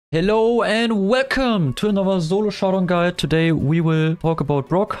Hello and welcome to another solo Showdown guide. Today we will talk about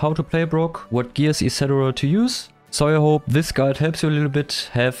Brock, how to play Brock, what gears etc. to use. So I hope this guide helps you a little bit.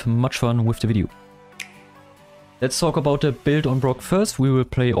 Have much fun with the video. Let's talk about the build on Brock first. We will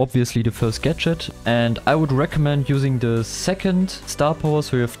play obviously the first gadget, and I would recommend using the second star power,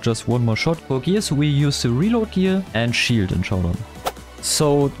 so you have just one more shot. For gears we use the reload gear and shield in Showdown.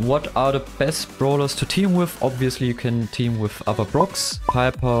 So what are the best brawlers to team with? Obviously you can team with other Brocks.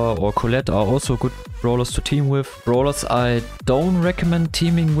 Piper or Colette are also good brawlers to team with. Brawlers I don't recommend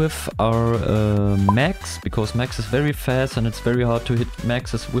teaming with are Max, because Max is very fast and it's very hard to hit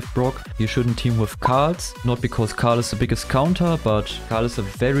Maxes with Brock. You shouldn't team with Karls, not because Karl is the biggest counter, but Karl is a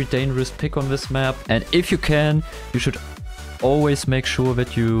very dangerous pick on this map. And if you can, you should always make sure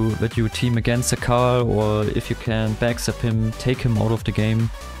that you team against a Karl, or if you can backstab him, take him out of the game.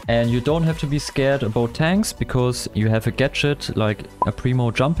 And you don't have to be scared about tanks, because you have a gadget like a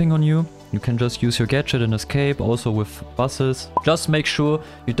Primo jumping on you. You can just use your gadget and escape, also with buses. Just make sure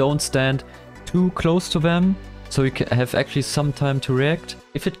you don't stand too close to them, so you can have actually some time to react.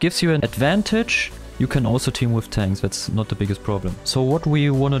 If it gives you an advantage, you can also team with tanks. That's not the biggest problem. So what we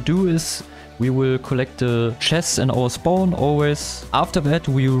want to do is we will collect the chests in our spawn always. After that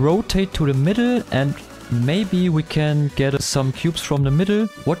we rotate to the middle and maybe we can get some cubes from the middle.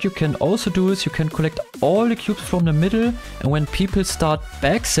 What you can also do is you can collect all the cubes from the middle, and when people start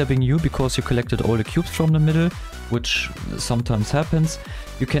backstabbing you because you collected all the cubes from the middle, which sometimes happens,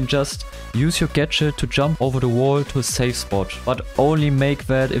 you can just use your gadget to jump over the wall to a safe spot. But only make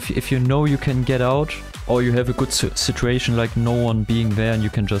that if you know you can get out, or you have a good situation like no one being there and you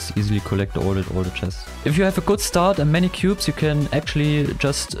can just easily collect all the chests. If you have a good start and many cubes, you can actually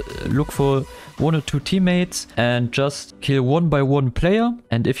just look for one or two teammates and just kill one by one player.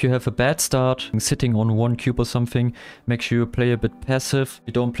 And if you have a bad start, sitting on one cube or something, make sure you play a bit passive.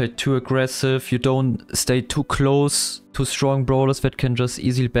 You don't play too aggressive, you don't stay too close to strong brawlers that can just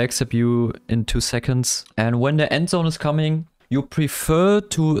easily backstab you in 2 seconds. And when the end zone is coming, you prefer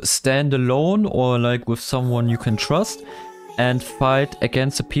to stand alone or like with someone you can trust and fight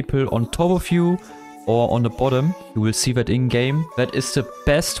against the people on top of you or on the bottom. You will see that in game. That is the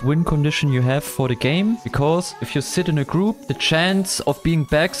best win condition you have for the game, because if you sit in a group, the chance of being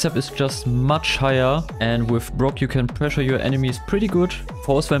backstabbed is just much higher, and with Brock you can pressure your enemies pretty good,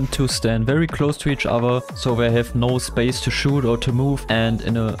 force them to stand very close to each other so they have no space to shoot or to move, and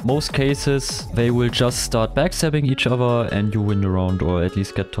in most cases they will just start backstabbing each other and you win the round, or at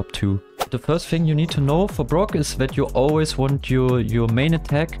least get top 2. The first thing you need to know for Brock is that you always want your main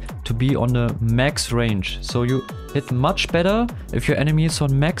attack to be on the max range. So you hit much better if your enemy is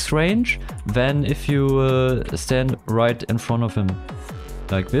on max range than if you stand right in front of him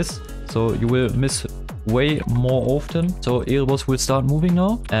like this. So you will miss way more often. So Erebos will start moving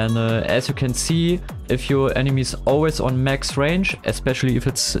now, and as you can see, if your enemy is always on max range, especially if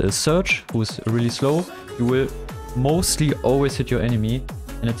it's a Surge who's really slow, you will mostly always hit your enemy.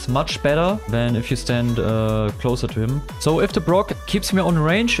 And it's much better than if you stand closer to him. So if the Brock keeps me on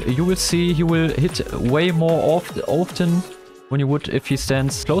range, you will see he will hit way more often when you would if he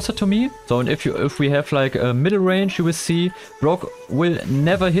stands closer to me. So and if we have like a middle range, you will see Brock will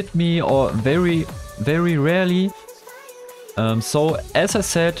never hit me, or very rarely. So as I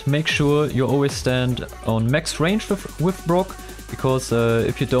said, make sure you always stand on max range with Brock, because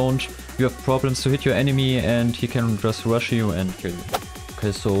if you don't, you have problems to hit your enemy and he can just rush you and kill you.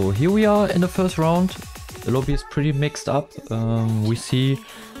 Okay, so here we are in the first round. The lobby is pretty mixed up. We see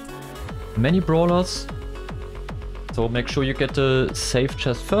many brawlers. So make sure you get the safe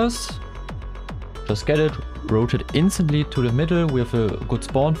chest first. Just get it, rotate instantly to the middle. We have a good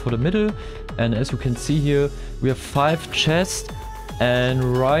spawn for the middle. And as you can see here, we have 5 chests.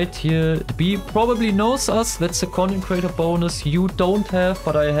 And right here, the B probably knows us. That's the content creator bonus you don't have,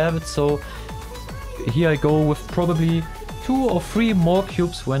 but I have it. So here I go with probably 2 or 3 more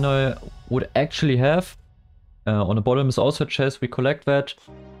cubes when I would actually have. On the bottom is also a chest, we collect that.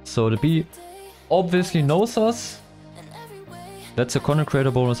 So the B obviously knows us. That's a content creator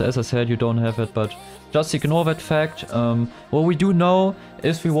bonus, as I said, you don't have it, but just ignore that fact. What we do know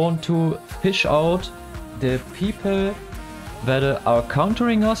is we want to fish out the people that are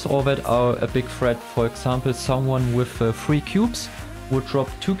countering us or that are a big threat. For example, someone with 3 cubes would drop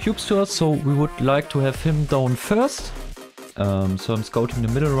 2 cubes to us, so we would like to have him down first. So I'm scouting the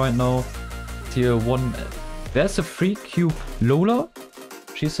middle right now. Here there's a 3 cube Lola.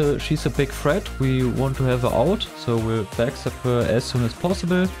 She's a big threat. We want to have her out, so we'll backstab her as soon as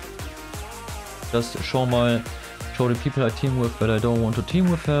possible. Just show the people I team with that I don't want to team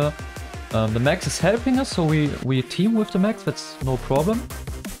with her. The max is helping us, so we team with the max, that's no problem.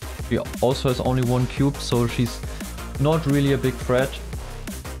 She also has only 1 cube, so she's not really a big threat.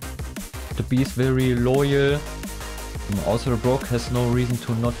 The Bee is very loyal. And also the Brock has no reason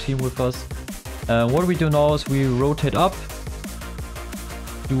to not team with us. What we do now is we rotate up.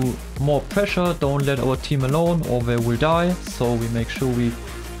 Do more pressure, don't let our team alone or they will die. So we make sure we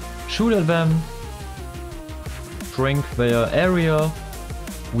shoot at them. Shrink their area.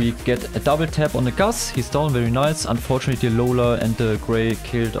 We get a double tap on the Gus. He's down, very nice. Unfortunately, Lola and the Grey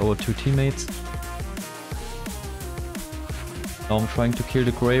killed our 2 teammates. Now I'm trying to kill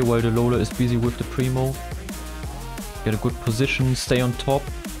the Grey while the Lola is busy with the Primo. Get a good position, stay on top.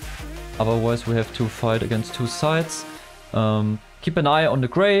 Otherwise, we have to fight against 2 sides. Keep an eye on the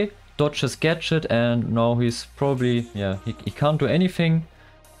Grey. Dodge his gadget, and now he's probably, yeah, he can't do anything.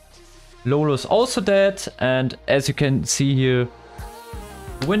 Lola's also dead, and as you can see here,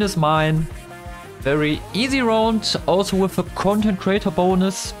 the win is mine. Very easy round, also with a content creator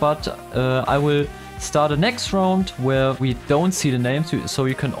bonus, but I will start the next round where we don't see the names, so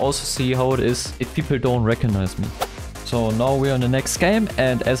you can also see how it is if people don't recognize me. So now we're in the next game,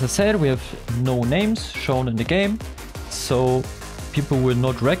 and as I said, we have no names shown in the game, so people will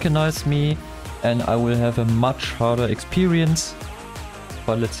not recognize me and I will have a much harder experience.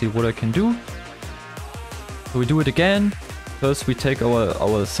 But let's see what I can do. So we do it again. First we take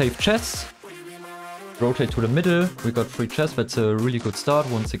our safe chests, rotate to the middle. We got 3 chests, that's a really good start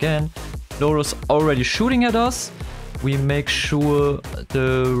once again. Lola's already shooting at us. We make sure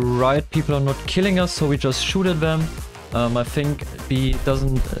the right people are not killing us, so we just shoot at them. I think B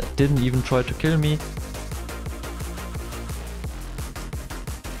didn't even try to kill me.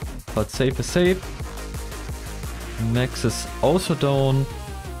 But safe is safe. Max is also down.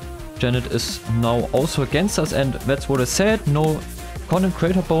 Janet is now also against us, and that's what I said. No content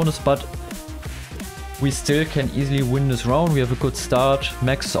creator bonus, but we still can easily win this round. We have a good start.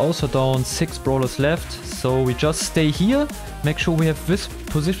 Max is also down. 6 brawlers left. So we just stay here. Make sure we have this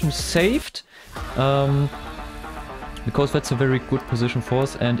position saved. Because that's a very good position for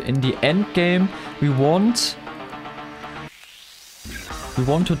us. And in the end game, we want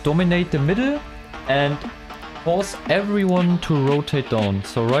to dominate the middle and force everyone to rotate down.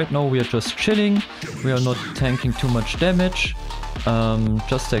 So right now we are just chilling. We are not tanking too much damage.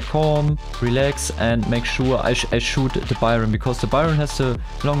 Just stay calm, relax, and make sure I shoot the Byron, because the Byron has the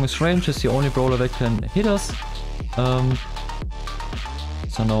longest range. It's the only brawler that can hit us.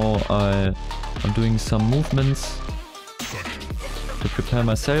 So now I'm doing some movements to prepare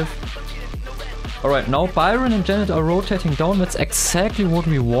myself. Alright, now Byron and Janet are rotating down. That's exactly what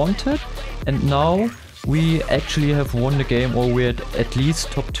we wanted. And now we actually have won the game, or we're at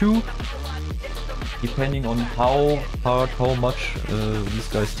least top 2. Depending on how hard, how much these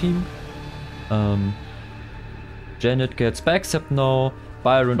guys team. Janet gets backstabbed now.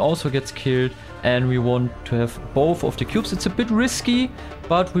 Byron also gets killed. And we want to have both of the cubes. It's a bit risky,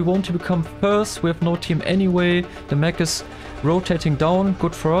 but we want to become first. We have no team anyway. The mech is rotating down.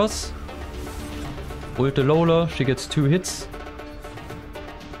 Good for us. Ult the Lola. She gets 2 hits.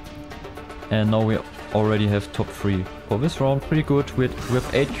 And now we already have top 3 for this round. Pretty good. We have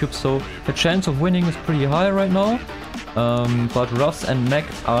 8 cubes, so the chance of winning is pretty high right now. But Ruffs and Mech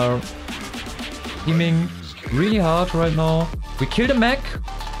are teaming really hard right now. We killed a Mech.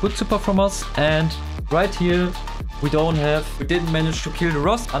 Good super from us. And right here we didn't manage to kill the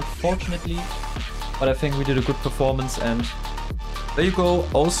Ruffs, unfortunately. But I think we did a good performance, and there you go.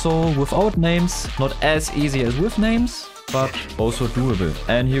 Also without names. Not as easy as with names, but also doable.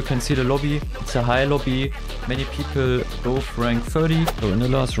 And you can see the lobby. It's a high lobby. Many people both rank 30. So in the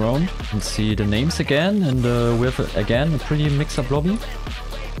last round, you can see the names again, and we have again a pretty mix-up lobby.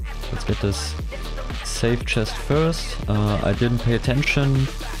 Let's get this safe chest first. I didn't pay attention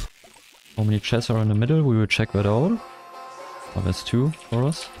how many chests are in the middle. We will check that out. Oh, there's 2 for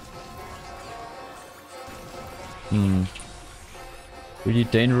us. Really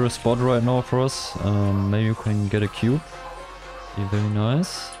dangerous spot right now for us. Maybe you can get a cube. Be very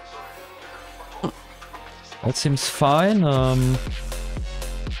nice. That seems fine.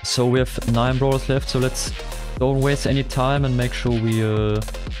 So we have 9 brawlers left, so let's don't waste any time and make sure we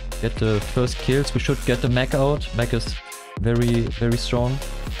get the first kills. We should get the mech out. Mech is very, very strong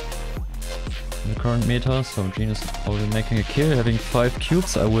in the current meta. So Jean is already making a kill, having 5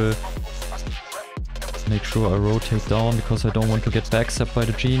 cubes. I will make sure I rotate down because I don't want to get backstabbed by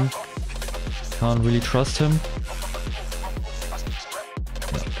the Jean. Can't really trust him.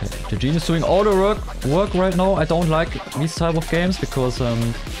 Okay. The Jean is doing all the work right now. I don't like these type of games because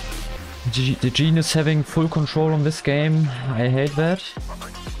the Jean is having full control on this game. I hate that.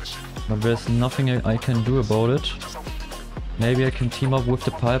 But there's nothing I can do about it. Maybe I can team up with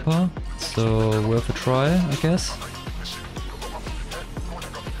the Piper. So worth a try, I guess.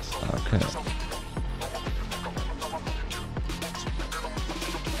 Okay.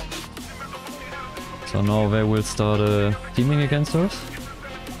 So now they will start teaming against us.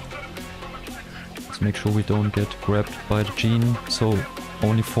 Let's make sure we don't get grabbed by the Gene. So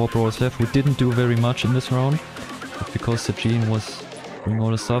only 4 brawlers left. We didn't do very much in this round. But because the Gene was doing all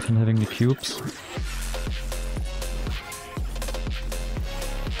the stuff and having the cubes.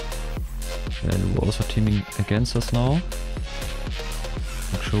 And we're also teaming against us now.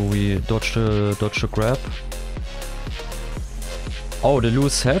 Make sure we dodge the grab. Oh, the Lu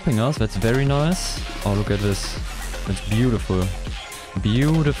is helping us. That's very nice. Oh, look at this. That's beautiful.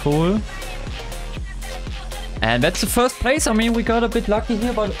 Beautiful. And that's the first place. I mean, we got a bit lucky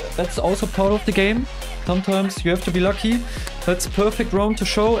here, but that's also part of the game. Sometimes you have to be lucky. That's a perfect round to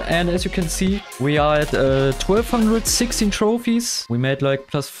show. And as you can see, we are at 1216 trophies. We made like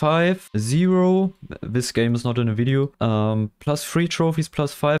 +5, 0. This game is not in a video. +3 trophies,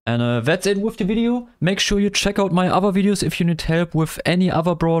 +5. And that's it with the video. Make sure you check out my other videos if you need help with any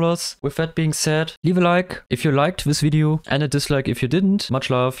other brawlers. With that being said, leave a like if you liked this video and a dislike if you didn't. Much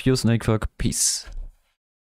love, your SnakeThug. Peace.